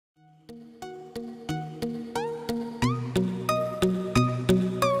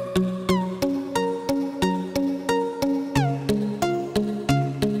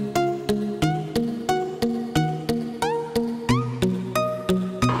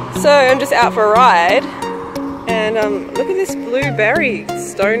So I'm just out for a ride, and look at this blueberry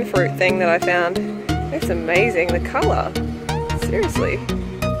stone fruit thing that I found. It's amazing, the colour. Seriously.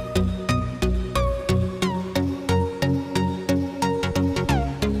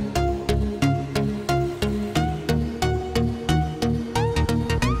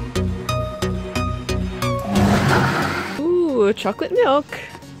 Ooh, chocolate milk.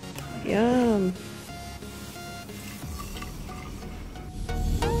 Yum.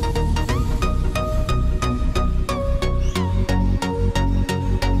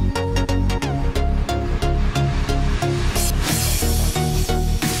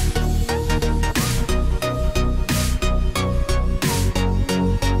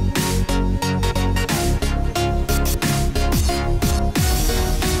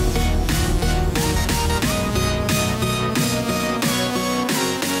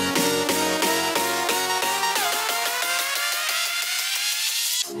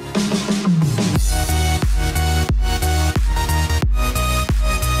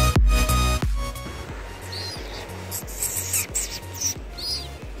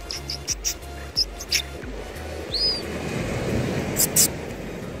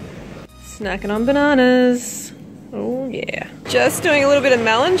 Snacking on bananas. Oh yeah. Just doing a little bit of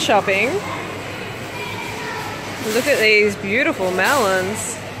melon shopping. Look at these beautiful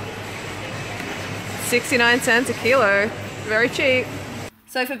melons. 69 cents a kilo. Very cheap.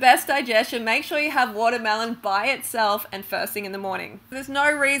 So for best digestion, make sure you have watermelon by itself and first thing in the morning. There's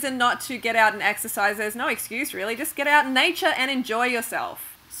no reason not to get out and exercise. There's no excuse really. Just get out in nature and enjoy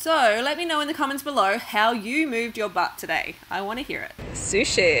yourself. So let me know in the comments below how you moved your butt today. I want to hear it.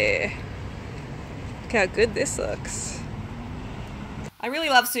 Sushi. Look how good this looks. I really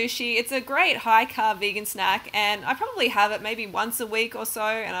love sushi. It's a great high-carb vegan snack, and I probably have it maybe once a week or so,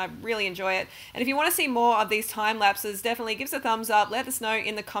 and I really enjoy it. And if you want to see more of these time lapses, definitely give us a thumbs up. Let us know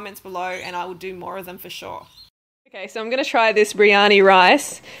in the comments below, and I will do more of them for sure. Okay, so I'm going to try this biryani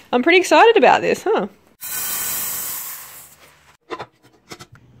rice. I'm pretty excited about this, huh?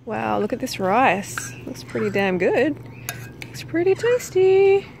 Wow, look at this rice. Looks pretty damn good. Looks pretty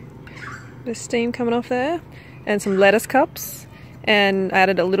tasty. There's steam coming off there, and some lettuce cups, and I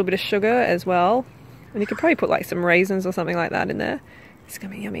added a little bit of sugar as well, and you could probably put like some raisins or something like that in there. It's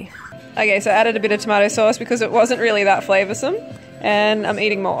gonna be yummy. Okay, so I added a bit of tomato sauce because it wasn't really that flavoursome, and I'm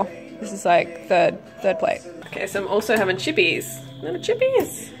eating more. This is like third plate. Okay, so I'm also having chippies. Little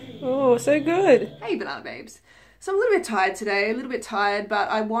chippies. Oh, so good. Hey banana babes. So I'm a little bit tired today, but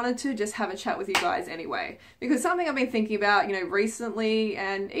I wanted to just have a chat with you guys anyway. Because something I've been thinking about, you know, recently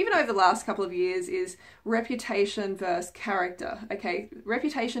and even over the last couple of years is reputation versus character, okay?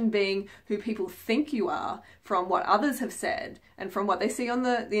 Reputation being who people think you are from what others have said and from what they see on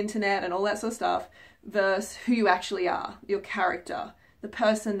the internet and all that sort of stuff, versus who you actually are, your character, the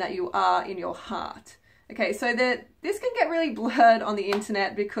person that you are in your heart. Okay, so that this can get really blurred on the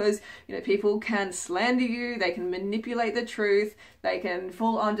internet because, you know, people can slander you, they can manipulate the truth, they can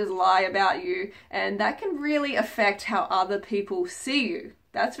full on just lie about you, and that can really affect how other people see you.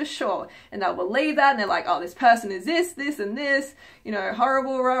 That's for sure. And they'll believe that, and they're like, oh, this person is this, and this, you know,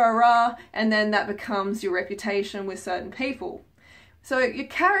 horrible, rah, rah, rah, and then that becomes your reputation with certain people. So your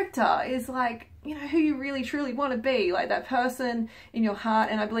character is like, you know, who you really truly want to be, like that person in your heart.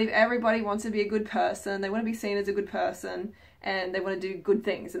 And I believe everybody wants to be a good person. They want to be seen as a good person, and they want to do good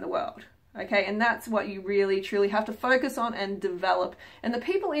things in the world. Okay, and that's what you really truly have to focus on and develop. And the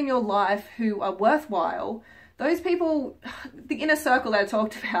people in your life who are worthwhile, those people, the inner circle that I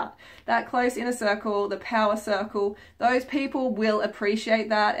talked about, that close inner circle, the power circle, those people will appreciate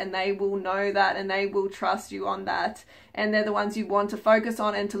that, and they will know that, and they will trust you on that. And they're the ones you want to focus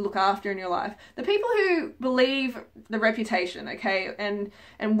on and to look after in your life. The people who believe the reputation, okay,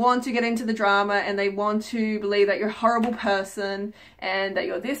 and want to get into the drama, and they want to believe that you're a horrible person and that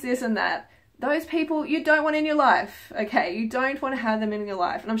you're this, and that, those people you don't want in your life, okay? You don't want to have them in your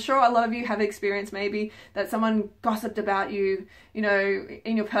life. And I'm sure a lot of you have experienced maybe that someone gossiped about you, you know,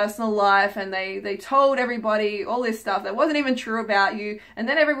 in your personal life, and they told everybody all this stuff that wasn't even true about you, and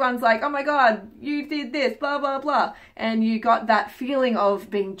then everyone's like, oh my god, you did this, blah, blah, blah. And you got that feeling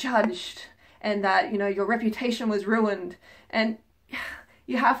of being judged, and that, you know, your reputation was ruined. And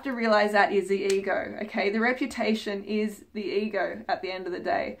you have to realize that is the ego, okay? The reputation is the ego at the end of the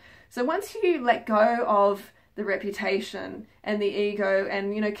day. So once you let go of the reputation and the ego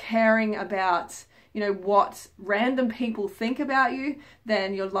and, you know, caring about, you know, what random people think about you,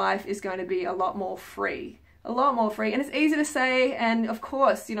 then your life is going to be a lot more free. A lot more free. And it's easy to say, and of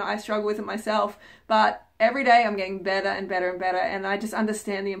course, you know, I struggle with it myself, but every day I'm getting better and better and better, and I just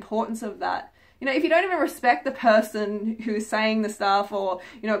understand the importance of that. You know, if you don't even respect the person who's saying the stuff, or,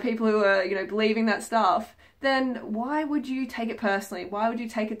 you know, people who are, you know, believing that stuff, then why would you take it personally? Why would you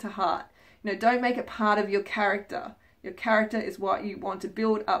take it to heart? You know, don't make it part of your character. Your character is what you want to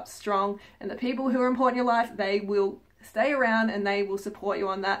build up strong, and the people who are important in your life, they will stay around and they will support you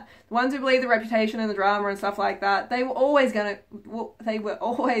on that. The ones who believe the reputation and the drama and stuff like that, they were always going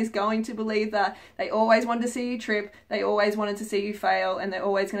to believe that. They always wanted to see you trip. They always wanted to see you fail, and they're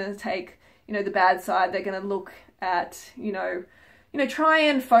always going to take, you know, the bad side. They're going to look at, you know, try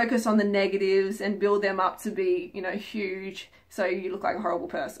and focus on the negatives and build them up to be, you know, huge, so you look like a horrible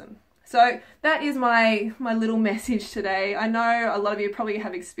person. So that is my little message today. I know a lot of you probably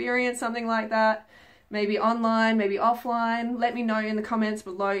have experienced something like that, maybe online, maybe offline. Let me know in the comments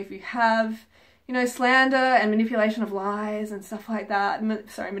below if you have. You know, slander and manipulation of lies and stuff like that,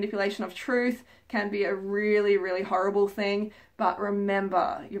 manipulation of truth can be a really, really horrible thing. But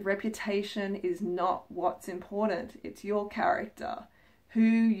remember, your reputation is not what's important. It's your character, who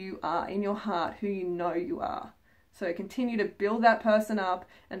you are in your heart, who you know you are. So continue to build that person up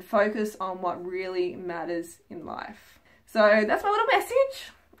and focus on what really matters in life. So that's my little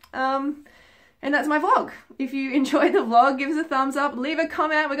message. And that's my vlog. If you enjoyed the vlog, give us a thumbs up, leave a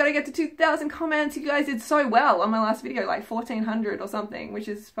comment. We've got to get to 2,000 comments. You guys did so well on my last video, like 1,400 or something, which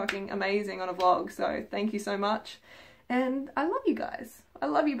is fucking amazing on a vlog. So thank you so much. And I love you guys. I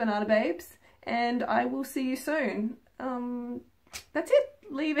love you, banana babes. And I will see you soon. That's it.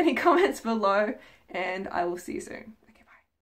 Leave any comments below and I will see you soon.